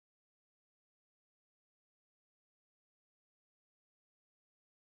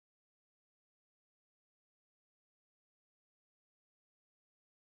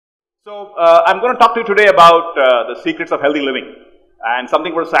So, I'm going to talk to you today about the secrets of healthy living and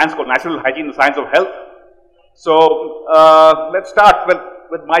something called science called natural hygiene, the science of health. So, let's start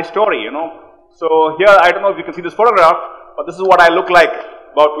with my story, So, here, I don't know if you can see this photograph, but this is what I look like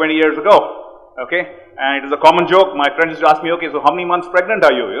about 20 years ago, okay? And it is a common joke. My friends used to ask me, okay, so how many months pregnant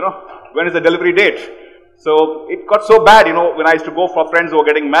are you, When is the delivery date? So, it got so bad, when I used to go for friends who were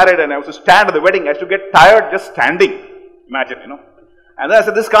getting married and I used to stand at the wedding, I used to get tired just standing, imagine, And then I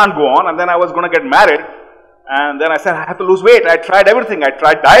said, this can't go on. And then I was going to get married. And then I said, I have to lose weight. I tried everything. I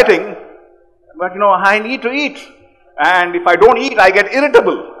tried dieting. But, I need to eat. And if I don't eat, I get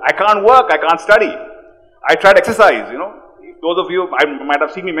irritable. I can't work. I can't study. I tried exercise, Those of you, I might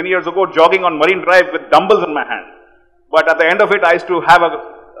have seen me many years ago jogging on Marine Drive with dumbbells in my hand. But at the end of it, I used to have a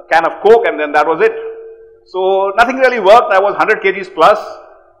can of Coke and then that was it. So nothing really worked. I was 100 kgs plus.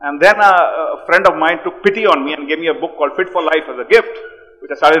 And then a friend of mine took pity on me and gave me a book called Fit for Life as a gift,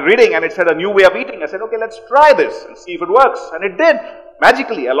 which I started reading, and it said a new way of eating. I said, okay, let's try this and see if it works. And it did.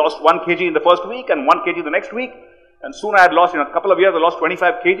 Magically, I lost 1 kg in the first week and 1 kg the next week. And soon I had lost, in a couple of years, I lost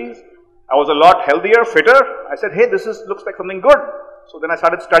 25 kgs. I was a lot healthier, fitter. I said, hey, this looks like something good. So then I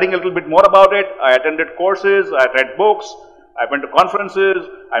started studying a little bit more about it. I attended courses, I read books, I went to conferences,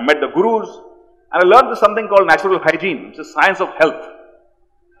 I met the gurus, and I learned something called natural hygiene, which is science of health.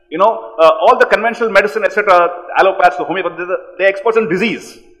 All the conventional medicine, etc., allopaths, the homeopathy, they're experts in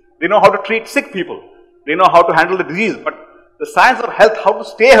disease. They know how to treat sick people. They know how to handle the disease. But the science of health, how to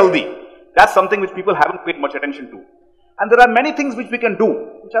stay healthy, that's something which people haven't paid much attention to. And there are many things which we can do,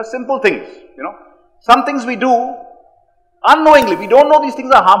 which are simple things, Some things we do unknowingly. We don't know these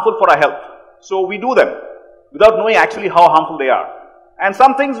things are harmful for our health. So we do them without knowing actually how harmful they are. And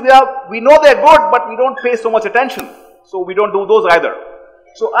some things we know they're good, but we don't pay so much attention. So we don't do those either.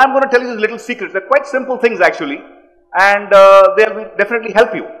 So I'm going to tell you these little secrets. They're quite simple things actually, and they'll definitely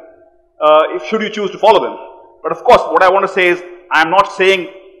help you should you choose to follow them. But of course, what I want to say is, I'm not saying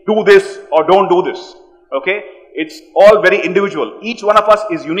do this or don't do this. Okay? It's all very individual. Each one of us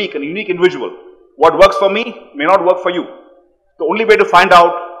is unique, and a unique individual. What works for me may not work for you. The only way to find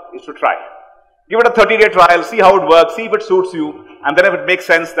out is to try. Give it a 30-day trial, see how it works, see if it suits you, and then if it makes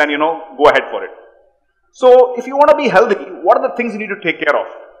sense, then go ahead for it. So, if you want to be healthy, what are the things you need to take care of?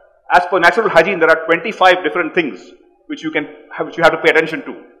 As per natural hygiene, there are 25 different things which you have to pay attention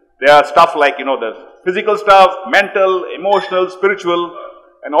to. There are stuff like, the physical stuff, mental, emotional, spiritual,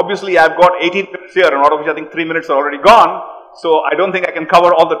 and obviously I've got 18 minutes here, and out of which I think 3 minutes are already gone, so I don't think I can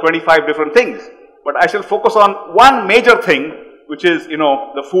cover all the 25 different things. But I shall focus on one major thing, which is,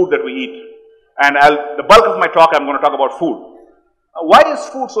 the food that we eat. And the bulk of my talk, I'm going to talk about food. Now, why is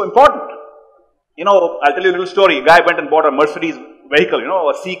food so important? I'll tell you a little story. A guy went and bought a Mercedes vehicle,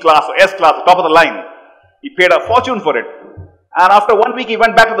 a C-class or S-class, top of the line. He paid a fortune for it. And after 1 week, he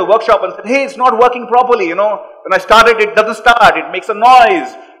went back to the workshop and said, hey, it's not working properly, When I started, it doesn't start. It makes a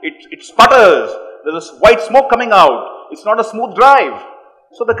noise. It sputters. There's this white smoke coming out. It's not a smooth drive.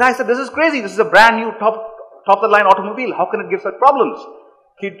 So the guy said, this is crazy. This is a brand new top of the line automobile. How can it give such problems?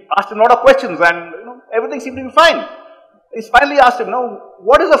 He asked him a lot of questions and, everything seemed to be fine. He finally asked him,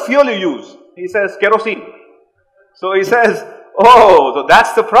 what is the fuel you use? He says, kerosene. So he says, oh, so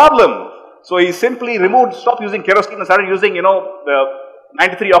that's the problem. So he simply stopped using kerosene and started using, the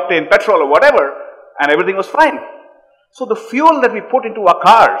 93 octane petrol or whatever, and everything was fine. So the fuel that we put into our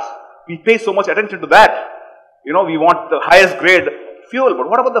cars, we pay so much attention to that. We want the highest grade fuel, but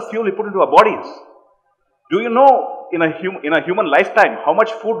what about the fuel we put into our bodies? Do you know in a human lifetime how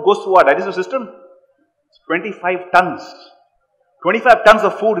much food goes through our digestive system? It's 25 tons. 25 tons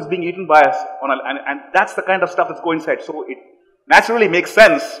of food is being eaten by us, and that's the kind of stuff that's going inside. So it naturally makes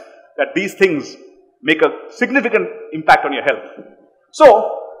sense that these things make a significant impact on your health.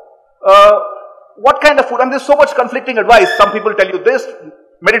 So, what kind of food? And there's so much conflicting advice. Some people tell you this,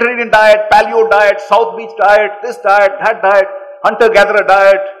 Mediterranean diet, paleo diet, South Beach diet, this diet, that diet, hunter-gatherer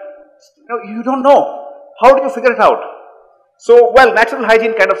diet. You don't know. How do you figure it out? So, natural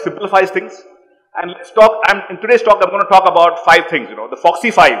hygiene kind of simplifies things. And let's talk, in today's talk, I'm going to talk about 5 things, the Foxy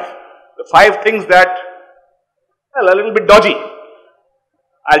 5. The 5 things that, a little bit dodgy.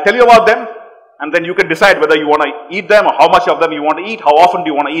 I'll tell you about them, and then you can decide whether you want to eat them or how much of them you want to eat, how often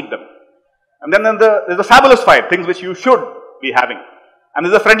do you want to eat them. And then there's the fabulous 5, things which you should be having. And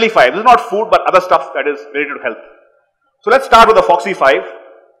there's a friendly 5. This is not food, but other stuff that is related to health. So let's start with the Foxy 5.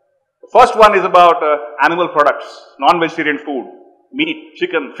 The first one is about animal products, non-vegetarian food, meat,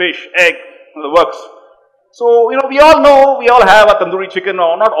 chicken, fish, egg, the works. So, we all have a tandoori chicken,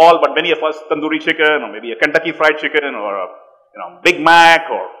 or not all, but many of us, tandoori chicken, or maybe a Kentucky fried chicken, or a Big Mac,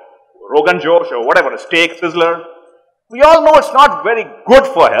 or Rogan Josh, or whatever, a steak, sizzler. We all know it's not very good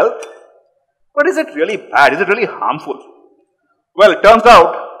for health, but is it really bad? Is it really harmful? Well, it turns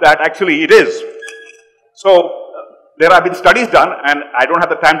out that actually it is. So, there have been studies done, and I don't have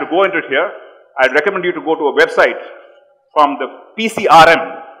the time to go into it here. I'd recommend you to go to a website from the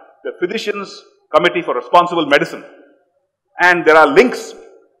PCRM, the Physicians Committee for Responsible Medicine. And there are links.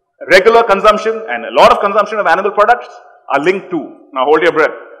 Regular consumption and a lot of consumption of animal products are linked to, now hold your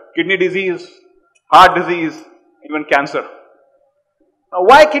breath, kidney disease, heart disease, even cancer. Now,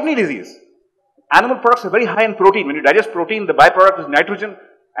 why kidney disease? Animal products are very high in protein. When you digest protein, the byproduct is nitrogen,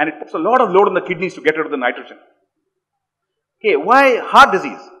 and it puts a lot of load on the kidneys to get rid of the nitrogen. Okay, why heart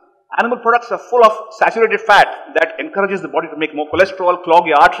disease? Animal products are full of saturated fat that encourages the body to make more cholesterol, clog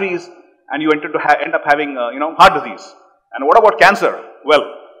your arteries, and you end up having, heart disease. And what about cancer? Well,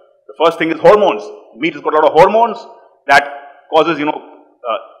 the first thing is hormones. Meat has got a lot of hormones that causes,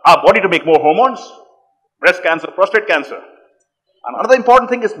 our body to make more hormones. Breast cancer, prostate cancer. Another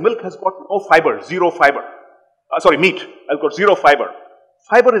important thing is milk has got no fiber, zero fiber. Meat has got zero fiber.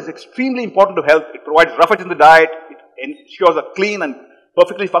 Fiber is extremely important to health. It provides roughage in the diet. It ensures a clean and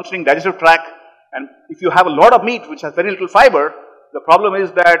perfectly functioning digestive tract. And if you have a lot of meat which has very little fiber, the problem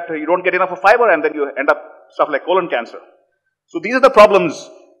is that you don't get enough of fiber, and then you end up stuff like colon cancer. So these are the problems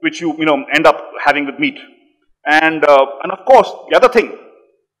which you end up having with meat. And of course, the other thing,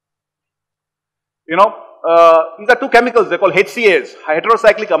 these are two chemicals. They're called HCAs,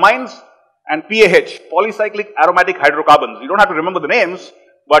 heterocyclic amines, and PAH, polycyclic aromatic hydrocarbons. You don't have to remember the names,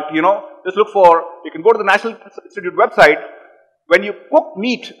 but just look for, you can go to the National Cancer Institute website. When you cook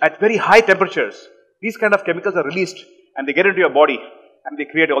meat at very high temperatures, these kind of chemicals are released and they get into your body and they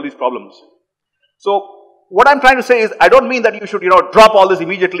create all these problems. So what I'm trying to say is, I don't mean that you should, drop all this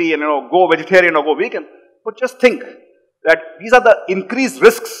immediately and, go vegetarian or go vegan, but just think that these are the increased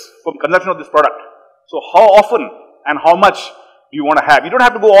risks from consumption of this product. So how often and how much do you want to have? You don't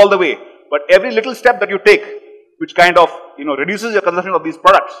have to go all the way, but every little step that you take, which kind of, reduces your consumption of these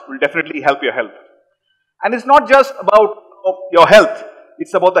products, will definitely help your health. And it's not just about your health,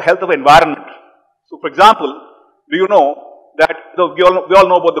 it's about the health of the environment. So for example, do you know that, we all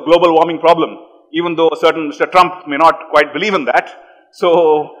know about the global warming problem, even though a certain Mr. Trump may not quite believe in that.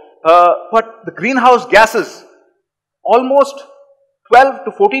 So, but the greenhouse gases, almost 12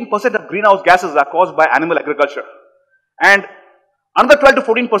 to 14% of greenhouse gases are caused by animal agriculture. And another 12 to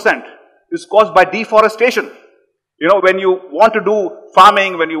 14% is caused by deforestation. When you want to do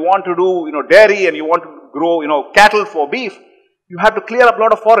farming, when you want to do, dairy, and you want to grow, cattle for beef, you have to clear up a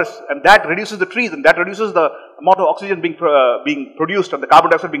lot of forests, and that reduces the trees, and that reduces the amount of oxygen being produced and the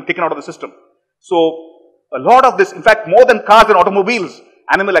carbon dioxide being taken out of the system. So, a lot of this, in fact, more than cars and automobiles,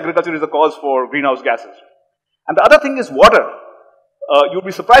 animal agriculture is the cause for greenhouse gases. And the other thing is water. You'll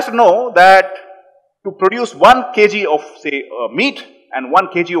be surprised to know that to produce 1 kg of, say, meat and 1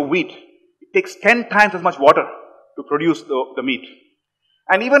 kg of wheat, it takes 10 times as much water to produce the meat.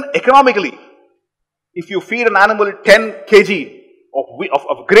 And even economically, if you feed an animal 10 kg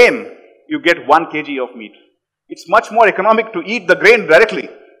of grain, you get 1 kg of meat. It's much more economic to eat the grain directly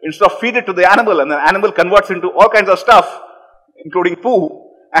instead of feed it to the animal, and the animal converts into all kinds of stuff, including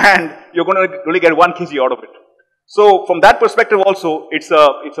poo, and you're going to really get 1 kg out of it. So from that perspective also, it's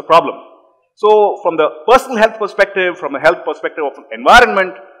a problem. So from the personal health perspective, from the health perspective of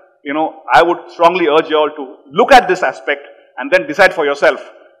environment, I would strongly urge you all to look at this aspect and then decide for yourself,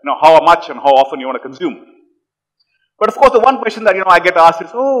 how much and how often you want to consume. But of course, the one question that, I get asked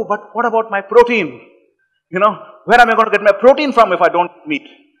is, oh, but what about my protein? Where am I going to get my protein from if I don't eat meat?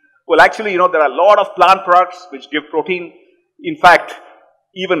 Well, actually, there are a lot of plant products which give protein. In fact,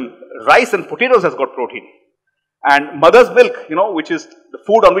 even rice and potatoes has got protein. And mother's milk, which is the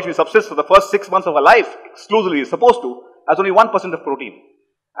food on which we subsist for the first 6 months of our life, exclusively is supposed to, has only 1% of protein.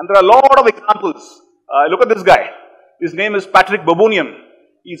 And there are a lot of examples. Look at this guy. His name is Patrick Baboumian.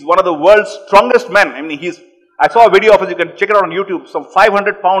 He's one of the world's strongest men. I saw a video of it, you can check it out on YouTube, some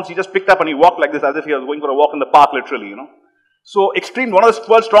 500 pounds he just picked up and he walked like this as if he was going for a walk in the park, literally, So extreme, one of the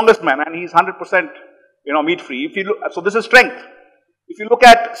world's strongest men, and he's 100%, meat-free. So this is strength. If you look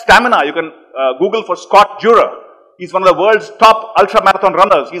at stamina, you can Google for Scott Durer. He's one of the world's top ultra-marathon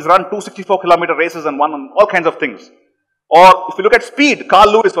runners. He's run 264-kilometer races and won all kinds of things. Or if you look at speed,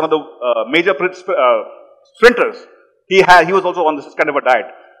 Carl Lewis, one of the major sprinters, he was also on this kind of a diet.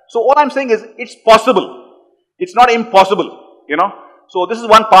 So all I'm saying is, it's possible. It's not impossible, So this is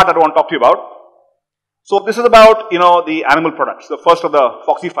one part that I want to talk to you about. So this is about, the animal products, the first of the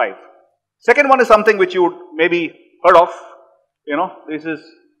Foxy 5. Second one is something which you would maybe heard of, this is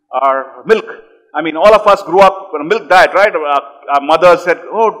our milk. All of us grew up on a milk diet, right? Our mother said,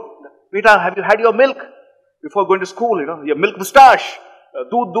 oh, Rita, have you had your milk? before going to school, your milk moustache,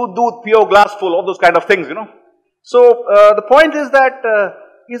 doodh, pure glass full, all those kind of things, So, the point is that,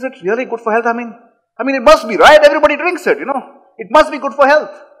 is it really good for health? I mean, it must be, right? Everybody drinks it, It must be good for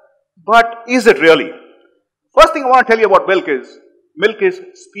health. But is it really? First thing I want to tell you about milk is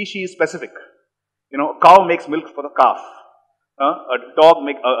species specific. A cow makes milk for the calf.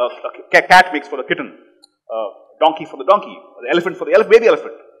 A cat makes for the kitten. Donkey for the donkey. The elephant for the baby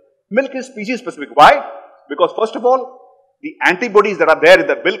elephant. Milk is species specific. Why? Because first of all, the antibodies that are there in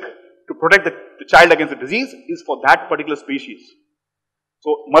that milk to protect the child against the disease is for that particular species.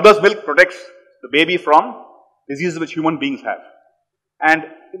 So, mother's milk protects the baby from diseases which human beings have. And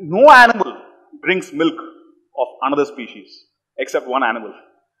no animal drinks milk of another species except one animal.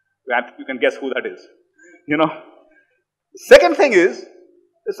 You can guess who that is. Second thing is,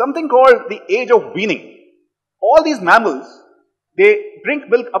 there's something called the age of weaning. All these mammals, they drink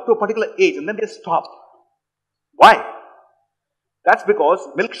milk up to a particular age and then they stop. Why? That's because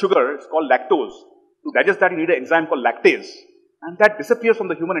milk sugar is called lactose. To digest that, you need an enzyme called lactase. And that disappears from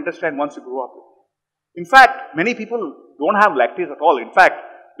the human intestine once you grow up. In fact, many people don't have lactase at all. In fact,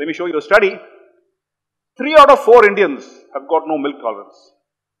 let me show you a study. 3 out of 4 Indians have got no milk tolerance.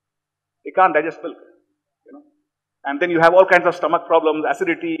 They can't digest milk. And then you have all kinds of stomach problems,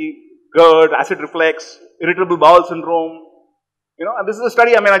 acidity, GERD, acid reflux, irritable bowel syndrome. And this is a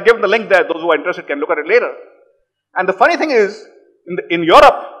study, I've given the link there. Those who are interested can look at it later. And the funny thing is, in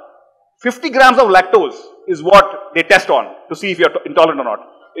Europe, 50 grams of lactose is what they test on to see if you're intolerant or not.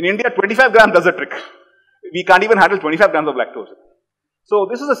 In India, 25 grams does the trick. We can't even handle 25 grams of lactose. So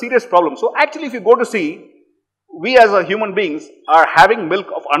this is a serious problem. So actually, if you go to see, we as a human beings are having milk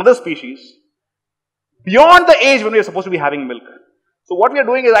of another species beyond the age when we are supposed to be having milk. So what we are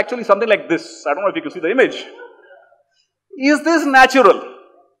doing is actually something like this. I don't know if you can see the image. Is this natural?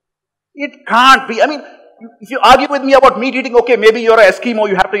 It can't be. If you argue with me about meat eating, okay, maybe you're an Eskimo,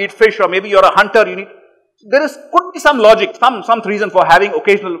 you have to eat fish, or maybe you're a hunter, could be some logic, some reason for having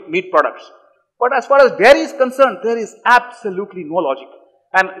occasional meat products. But as far as dairy is concerned, there is absolutely no logic.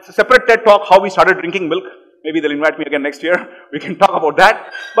 And it's a separate TED talk, how we started drinking milk. Maybe they'll invite me again next year. We can talk about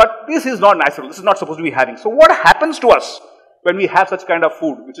that. But this is not natural. This is not supposed to be having. So what happens to us when we have such kind of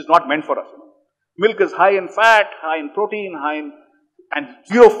food, which is not meant for us? Milk is high in fat, high in protein, and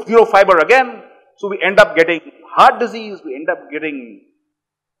zero fiber again. So we end up getting heart disease, we end up getting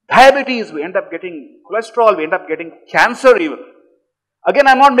diabetes, we end up getting cholesterol, we end up getting cancer even. Again,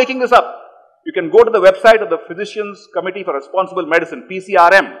 I'm not making this up. You can go to the website of the Physicians Committee for Responsible Medicine,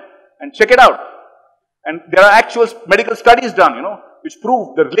 PCRM, and check it out. And there are actual medical studies done, which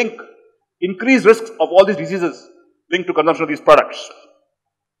prove the increased risks of all these diseases linked to consumption of these products.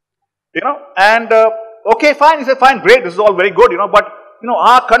 And okay, fine, you say, fine, great, this is all very good, but,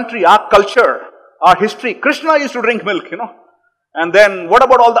 our country, our culture, our history, Krishna used to drink milk, and then what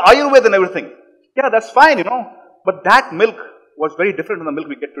about all the Ayurveda and everything? Yeah, that's fine, but that milk was very different from the milk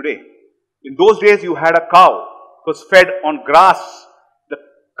we get today. In those days, you had a cow, it was fed on grass, the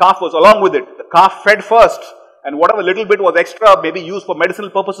calf was along with it, the calf fed first, and whatever little bit was extra, maybe used for medicinal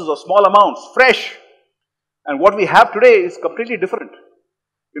purposes or small amounts, fresh. And what we have today is completely different.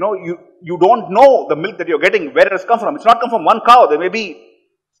 You don't know the milk that you're getting, where it has come from. It's not come from one cow. There may be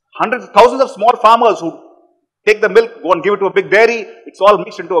hundreds, thousands of small farmers who take the milk, go and give it to a big dairy. It's all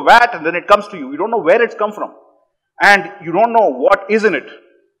mixed into a vat and then it comes to you. You don't know where it's come from. And you don't know what is in it.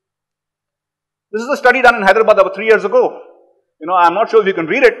 This is a study done in Hyderabad about 3 years ago. I'm not sure if you can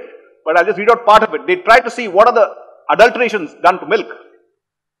read it, but I'll just read out part of it. They tried to see what are the adulterations done to milk.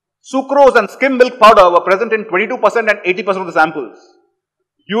 Sucrose and skim milk powder were present in 22% and 80% of the samples.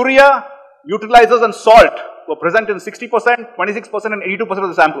 Urea, neutralizers and salt were present in 60%, 26% and 82% of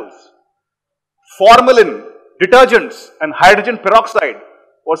the samples. Formalin, detergents and hydrogen peroxide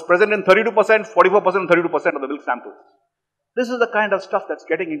was present in 32%, 44% and 32% of the milk samples. This is the kind of stuff that's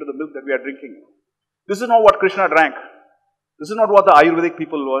getting into the milk that we are drinking. This is not what Krishna drank. This is not what the Ayurvedic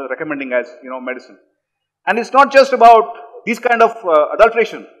people were recommending as, medicine. And it's not just about these kind of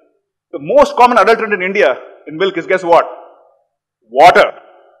adulteration. The most common adulterant in India in milk is, guess what? Water.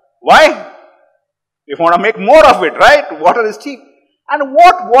 Why? If you want to make more of it, right? Water is cheap. And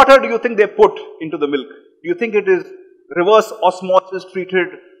what water do you think they put into the milk? Do you think it is reverse osmosis treated,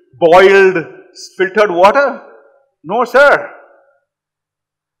 boiled, filtered water? No, sir.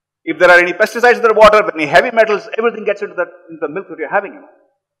 If there are any pesticides in the water, any heavy metals, everything gets into the milk that you're having.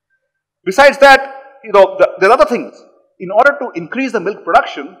 Besides that, there are other things. In order to increase the milk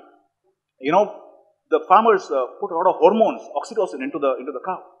production, the farmers put a lot of hormones, oxytocin into the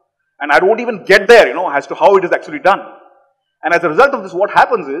cow. And I won't even get there, as to how it is actually done. And as a result of this, what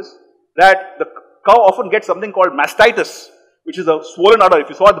happens is that cow often gets something called mastitis, which is a swollen udder. If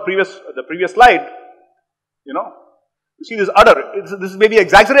you saw the previous slide, you know, you see this udder. This is maybe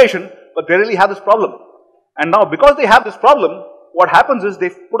exaggeration, but they really have this problem. And now, because they have this problem, what happens is they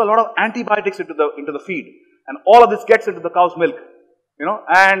put a lot of antibiotics into the feed, and all of this gets into the cow's milk. You know,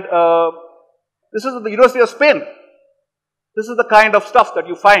 and this is at the University of Spain. This is the kind of stuff that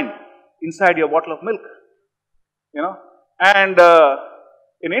you find inside your bottle of milk. You know, and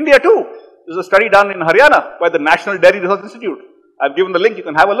in India too, there's a study done in Haryana by the National Dairy Research Institute. I've given the link, you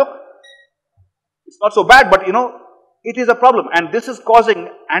can have a look. It's not so bad, but you know, it is a problem, and this is causing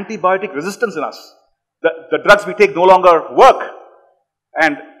antibiotic resistance in us. The drugs we take no longer work,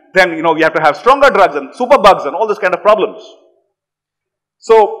 and then, you know, we have to have stronger drugs and superbugs and all this kind of problems.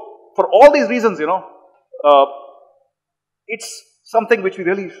 So, for all these reasons, you know, it's something which we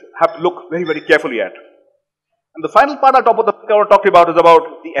really have to look very, very carefully at. And the final part on top of the book I want to talk to you about is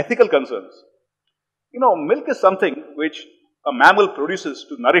about the ethical concerns. You know, milk is something which a mammal produces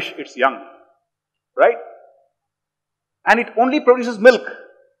to nourish its young, right? And it only produces milk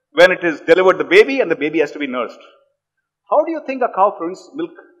when it is delivered the baby and the baby has to be nursed. How do you think a cow produces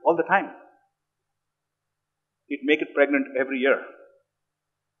milk all the time? It makes it pregnant every year.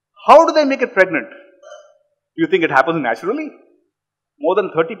 How do they make it pregnant? Do you think it happens naturally? More than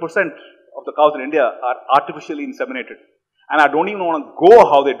 30% of the cows in India are artificially inseminated. And I don't even want to go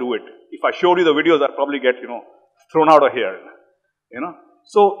how they do it. If I showed you the videos, I'd probably get, you know, thrown out of here. You know,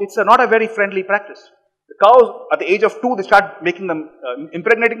 so it's not a very friendly practice. The cows, at the age of 2, they start making them,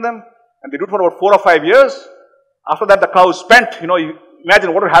 impregnating them, and they do it for about 4 or 5 years. After that, the cow is spent. You know, you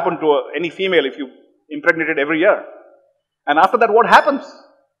imagine what would happen to any female if you impregnated every year. And after that, what happens?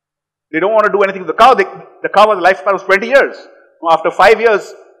 They don't want to do anything to the cow. The cow has a lifespan of 20 years. After 5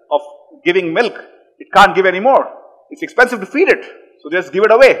 years of giving milk, it can't give anymore. It's expensive to feed it. So just give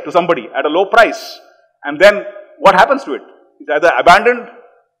it away to somebody at a low price. And then what happens to it? It's either abandoned,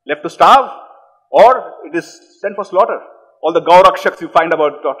 left to starve, or it is sent for slaughter. All the Gaurakshaks you find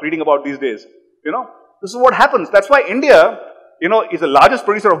about, reading about these days. You know, this is what happens. That's why India, you know, is the largest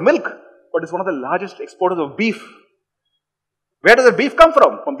producer of milk, but it's one of the largest exporters of beef. Where does the beef come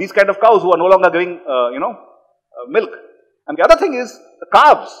from? From these kind of cows who are no longer giving, you know, milk. And the other thing is the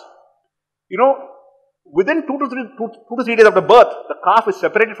calves. You know, within 2 to 3 days after birth, the calf is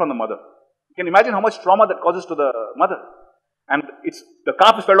separated from the mother. You can imagine how much trauma that causes to the mother. And the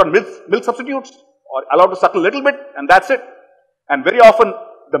calf is fed on milk substitutes or allowed to suckle a little bit, and that's it. And very often,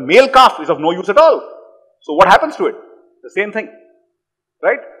 the male calf is of no use at all. So what happens to it? The same thing,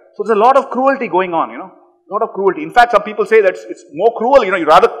 right? So there's a lot of cruelty going on, you know, a lot of cruelty. In fact, some people say that it's more cruel, you know, you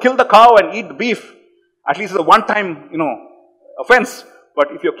rather kill the cow and eat the beef. At least it's a one-time, you know, offense.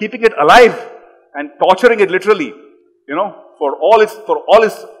 But if you're keeping it alive and torturing it literally, you know, for all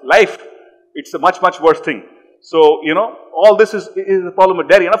its life, it's a much, much worse thing. So, you know, all this is a problem with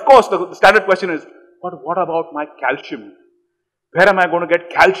dairy. And of course, the standard question is, but what about my calcium? Where am I going to get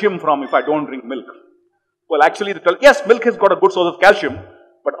calcium from if I don't drink milk? Well, actually, yes, milk has got a good source of calcium,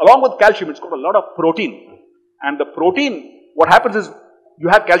 but along with calcium, it's got a lot of protein. And the protein, what happens is, you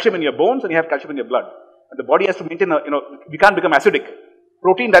have calcium in your bones and you have calcium in your blood. And the body has to maintain, you know, we can't become acidic.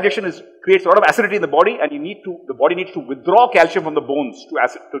 Protein digestion creates a lot of acidity in the body, and the body needs to withdraw calcium from the bones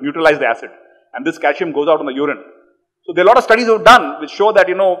to neutralize the acid. And this calcium goes out in the urine. So there are a lot of studies we've done which show that,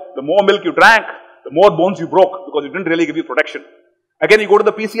 you know, the more milk you drank, the more bones you broke, because it didn't really give you protection. Again, you go to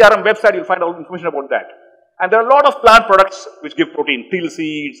the PCRM website, you'll find all the information about that. And there are a lot of plant products which give protein, teal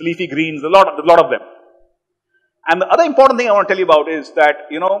seeds, leafy greens, a lot of them. And the other important thing I want to tell you about is that,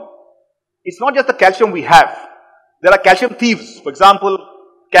 you know, it's not just the calcium we have. There are calcium thieves. For example,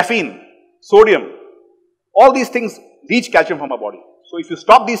 caffeine, sodium. All these things leach calcium from our body. So if you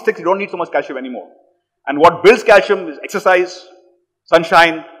stop these things, you don't need so much calcium anymore. And what builds calcium is exercise,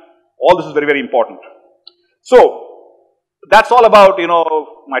 sunshine. All this is very, very important. So that's all about, you know,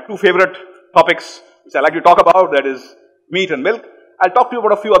 my 2 favorite topics which I like to talk about, that is meat and milk. I'll talk to you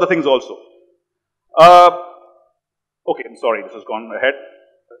about a few other things also. Okay, I'm sorry, this has gone ahead.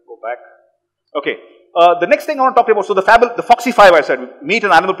 Let's go back. Okay, the next thing I want to talk about, so the Foxy 5 I said, meat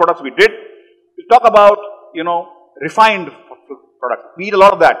and animal products we did. We'll talk about, you know, refined products. We eat a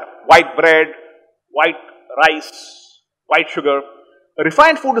lot of that. White bread, white rice, white sugar. A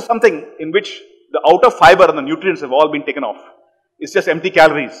refined food is something in which the outer fiber and the nutrients have all been taken off. It's just empty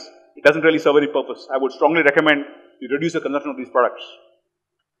calories. It doesn't really serve any purpose. I would strongly recommend you reduce the consumption of these products.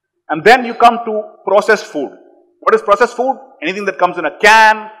 And then you come to processed food. What is processed food? Anything that comes in a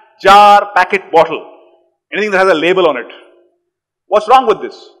can, jar, packet, bottle. Anything that has a label on it. What's wrong with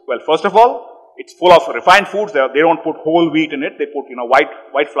this? Well, first of all, it's full of refined foods. They don't put whole wheat in it. They put, you know,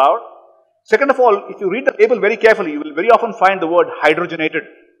 white flour. Second of all, if you read the label very carefully, you will very often find the word hydrogenated.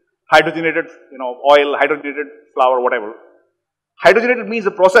 Hydrogenated, oil, hydrogenated flour, whatever. Hydrogenated means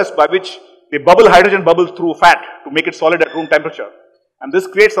the process by which they bubble hydrogen bubbles through fat to make it solid at room temperature. And this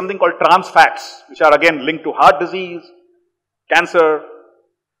creates something called trans fats, which are again linked to heart disease, cancer.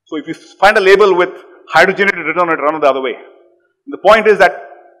 So if you find a label with hydrogenated written on it, run it the other way. And the point is that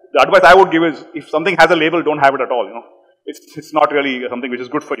the advice I would give is, if something has a label, don't have it at all. It's not really something which is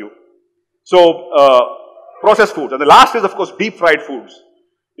good for you. So processed foods, and the last is of course deep fried foods.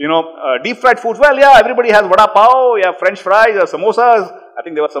 Deep fried foods. Well, yeah, everybody has vada pav, yeah, French fries, samosas. I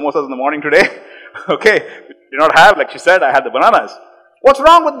think there were samosas in the morning today. Okay, did not have, like she said, I had the bananas. What's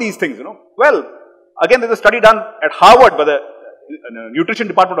wrong with these things? Well, again, there's a study done at Harvard by the nutrition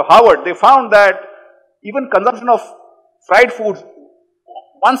department of Harvard. They found that even consumption of fried foods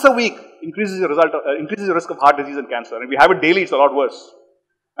once a week increases the risk of heart disease and cancer. And if we have it daily, it's a lot worse.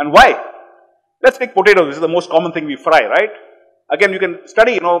 And why? Let's take potatoes. This is the most common thing we fry, right? Again, you can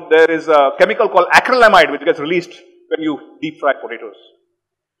study, there is a chemical called acrylamide which gets released when you deep fry potatoes.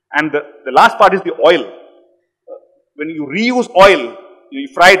 And the last part is the oil. When you reuse oil, you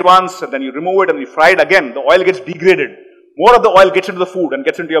fry it once and then you remove it and you fry it again, the oil gets degraded. More of the oil gets into the food and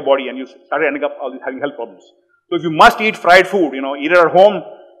gets into your body and you start ending up having health problems. So if you must eat fried food, eat it at home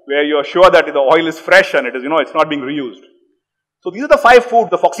where you are sure that the oil is fresh and it is, it's not being reused. So these are the 5 foods,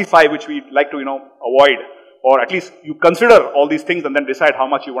 the Foxy 5, which we like to, avoid. Or at least you consider all these things and then decide how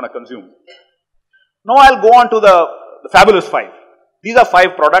much you want to consume. Now I'll go on to the Fabulous 5. These are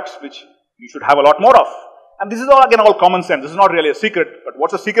 5 products which you should have a lot more of. And this is all, again, all common sense. This is not really a secret. But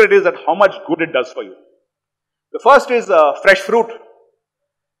what's the secret is that how much good it does for you. The first is fresh fruit.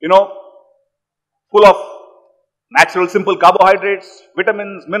 Full of natural, simple carbohydrates,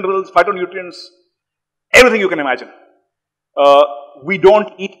 vitamins, minerals, phytonutrients, everything you can imagine. We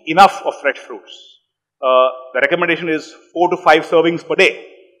don't eat enough of fresh fruits. The recommendation is 4 to 5 servings per day.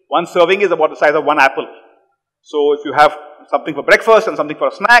 One serving is about the size of 1 apple. So if you have something for breakfast and something for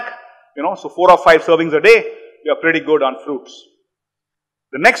a snack, so 4 or 5 servings a day, you are pretty good on fruits.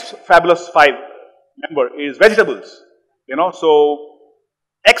 The next Fabulous 5 member is vegetables. So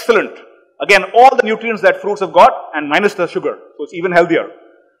excellent. Again, all the nutrients that fruits have got and minus the sugar. So it's even healthier.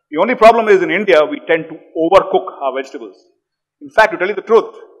 The only problem is in India, we tend to overcook our vegetables. In fact, to tell you the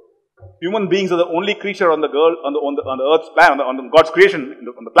truth, human beings are the only creature on the Earth's planet, on God's creation,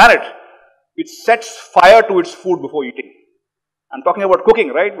 on the planet, which sets fire to its food before eating. I'm talking about cooking,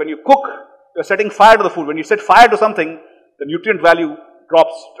 right? When you cook, you're setting fire to the food. When you set fire to something, the nutrient value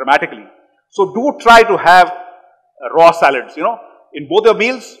drops dramatically. So do try to have raw salads, In both your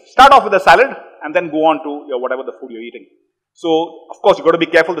meals, start off with a salad and then go on to whatever the food you're eating. So, of course, you've got to be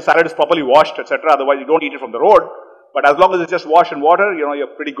careful the salad is properly washed, etc. Otherwise, you don't eat it from the road. But as long as it's just washed in water,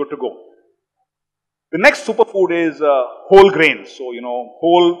 you're pretty good to go. The next superfood is whole grains. So,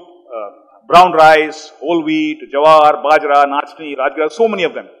 whole brown rice, whole wheat, jawar, bajra, nachni, rajgra, so many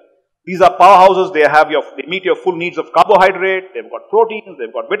of them. These are powerhouses. They meet your full needs of carbohydrate. They've got proteins,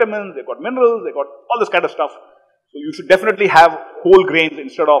 they've got vitamins, they've got minerals, they've got all this kind of stuff. So you should definitely have whole grains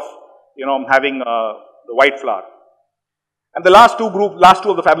instead of, having the white flour. And the last two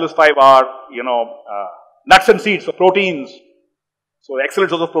of the Fabulous 5 are, nuts and seeds, so proteins. So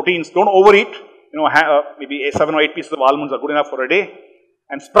excellent source of proteins. Don't overeat. Maybe 7 or 8 pieces of almonds are good enough for a day.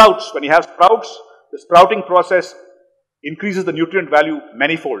 And sprouts. When you have sprouts, the sprouting process increases the nutrient value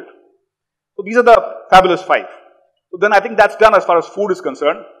manifold. So these are the Fabulous 5. So then I think that's done as far as food is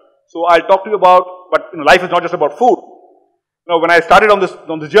concerned. So I'll talk to you about, but life is not just about food. When I started on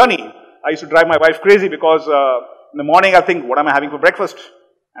this journey, I used to drive my wife crazy because in the morning I think, what am I having for breakfast?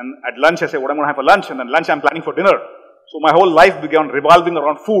 And at lunch I say, what am I going to have for lunch? And then lunch I'm planning for dinner. So my whole life began revolving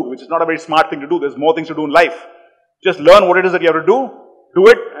around food, which is not a very smart thing to do. There's more things to do in life. Just learn what it is that you have to do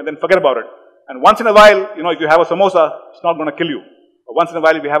it, and then forget about it. And once in a while, if you have a samosa, it's not going to kill you. Or once in a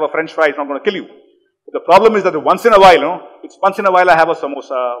while, if you have a French fry, it's not going to kill you. But the problem is that once in a while, it's once in a while I have a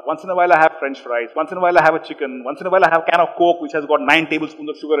samosa, once in a while I have French fries, once in a while I have a chicken, once in a while I have a can of Coke which has got 9 tablespoons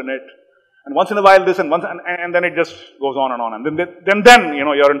of sugar in it, and once in a while this, and then it just goes on and on. And then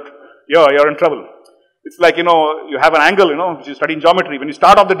you're in trouble. It's like, you have an angle, which you study in geometry. When you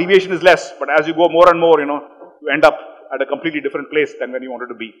start off, the deviation is less, but as you go more and more, you end up at a completely different place than when you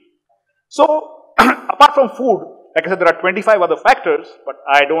wanted to be. So, apart from food, like I said, there are 25 other factors, but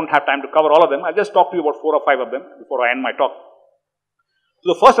I don't have time to cover all of them. I'll just talk to you about 4 or 5 of them before I end my talk.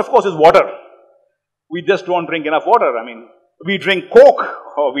 So the first, of course, is water. We just don't drink enough water. I mean, we drink Coke,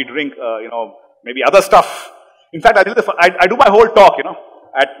 or we drink, maybe other stuff. In fact, I do my whole talk,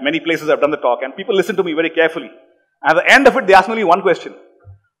 at many places I've done the talk, and people listen to me very carefully. At the end of it, they ask me only one question.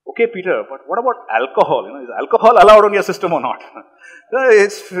 Okay, Peter, but what about alcohol? Is alcohol allowed on your system or not?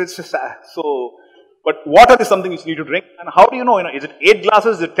 It's just, so, but water is something which you need to drink. And how do you know? Is it 8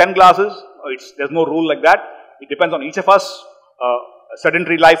 glasses? Is it 10 glasses? There's no rule like that. It depends on each of us. A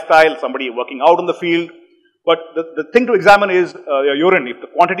sedentary lifestyle, somebody working out in the field. But the thing to examine is your urine. If the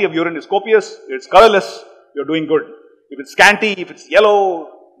quantity of urine is copious, it's colorless, you're doing good. If it's scanty, if it's yellow,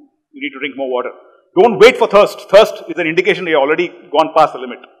 you need to drink more water. Don't wait for thirst. Thirst is an indication that you've already gone past the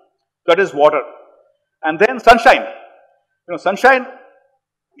limit. That is water. And then sunshine. Sunshine,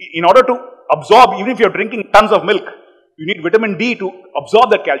 in order to absorb, even if you're drinking tons of milk, you need vitamin D to absorb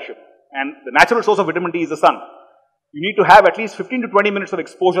that calcium. And the natural source of vitamin D is the sun. You need to have at least 15 to 20 minutes of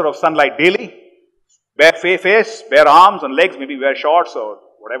exposure of sunlight daily. Bare face, bare arms and legs, maybe wear shorts or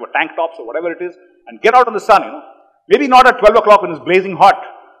whatever, tank tops or whatever it is, and get out in the sun, Maybe not at 12 o'clock when it's blazing hot,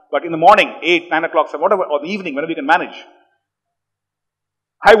 but in the morning, 8, 9 o'clock, whatever, or the evening, whenever you can manage.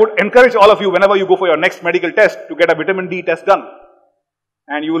 I would encourage all of you, whenever you go for your next medical test, to get a vitamin D test done.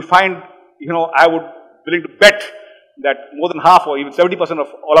 And you will find, I would willing to bet that more than half or even 70% of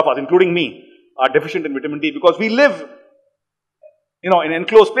all of us, including me, are deficient in vitamin D because we live, in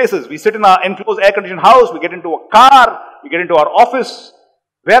enclosed places. We sit in our enclosed air-conditioned house, we get into a car, we get into our office,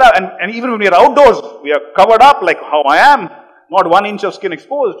 and even when we are outdoors, we are covered up like how I am, not 1 inch of skin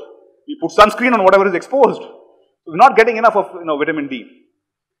exposed. We put sunscreen on whatever is exposed. So we're not getting enough of, vitamin D.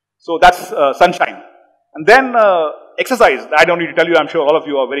 So that's sunshine. And then exercise. I don't need to tell you, I'm sure all of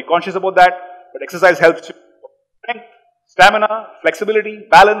you are very conscious about that, but exercise helps you. Strength, stamina, flexibility,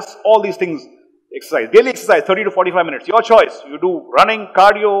 balance, all these things. Exercise, daily exercise, 30 to 45 minutes, your choice. You do running,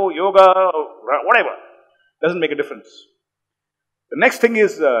 cardio, yoga, whatever. Doesn't make a difference. The next thing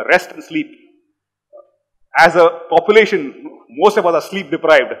is rest and sleep. As a population, most of us are sleep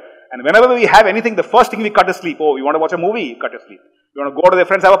deprived. And whenever we have anything, the first thing we cut is sleep. Oh, you want to watch a movie? Cut your sleep. You want to go to their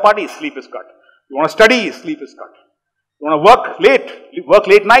friends, have a party? Sleep is cut. You want to study? Sleep is cut. You want to work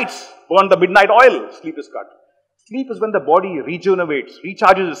late nights, burn the midnight oil? Sleep is cut. Sleep is when the body regenerates,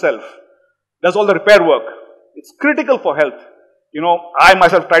 recharges itself, does all the repair work. It's critical for health. I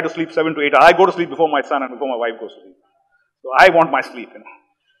myself try to sleep 7 to 8 hours. I go to sleep before my son and before my wife goes to sleep. So I want my sleep.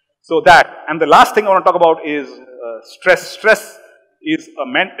 So that. And the last thing I want to talk about is stress. Stress is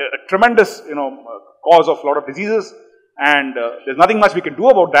a tremendous, cause of a lot of diseases. And there's nothing much we can do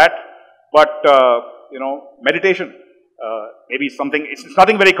about that. But, meditation, maybe something, it's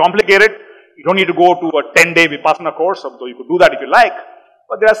nothing very complicated. You don't need to go to a 10-day Vipassana course, although you could do that if you like.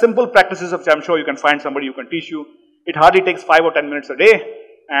 But there are simple practices which I'm sure you can find somebody who can teach you. It hardly takes 5 or 10 minutes a day,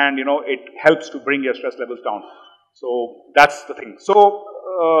 and it helps to bring your stress levels down. So that's the thing. So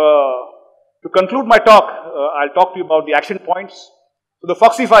to conclude my talk, I'll talk to you about the action points. So the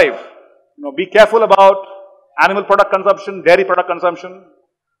Foxy 5, be careful about animal product consumption, dairy product consumption,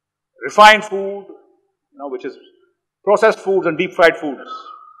 refined food, which is processed foods and deep fried foods.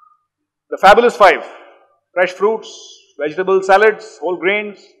 The Fabulous 5, fresh fruits, vegetables, salads, whole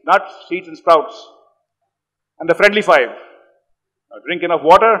grains, nuts, seeds and sprouts. And the Friendly 5, drink enough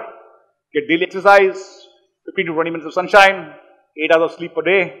water, get daily exercise, 15 to 20 minutes of sunshine, 8 hours of sleep per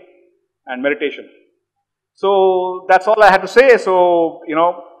day, and meditation. So that's all I had to say. So,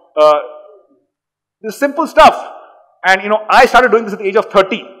 this simple stuff. And, I started doing this at the age of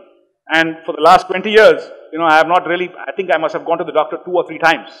 30. And for the last 20 years, I have not really, I think I must have gone to the doctor 2 or 3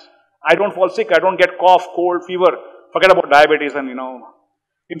 times. I don't fall sick, I don't get cough, cold, fever, forget about diabetes and,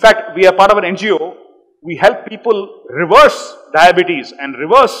 In fact, we are part of an NGO. We help people reverse diabetes and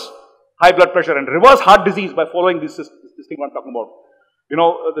reverse high blood pressure and reverse heart disease by following this thing I'm talking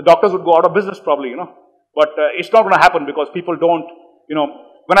about. The doctors would go out of business probably, But it's not going to happen because people don't,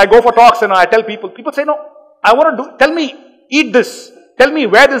 when I go for talks and I tell people say, no, I want to tell me, eat this. Tell me,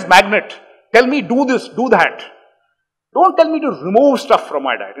 wear this magnet. Tell me, do this, do that. Don't tell me to remove stuff from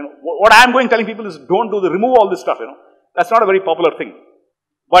my diet. What I'm telling people is remove all this stuff, That's not a very popular thing.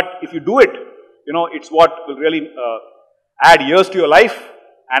 But if you do it, it's what will really add years to your life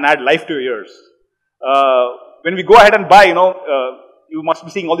and add life to your years. When we go ahead and buy, you must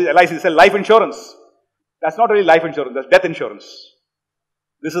be seeing all these LICs, they sell life insurance. That's not really life insurance, that's death insurance.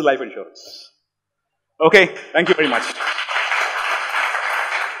 This is life insurance. Okay, thank you very much.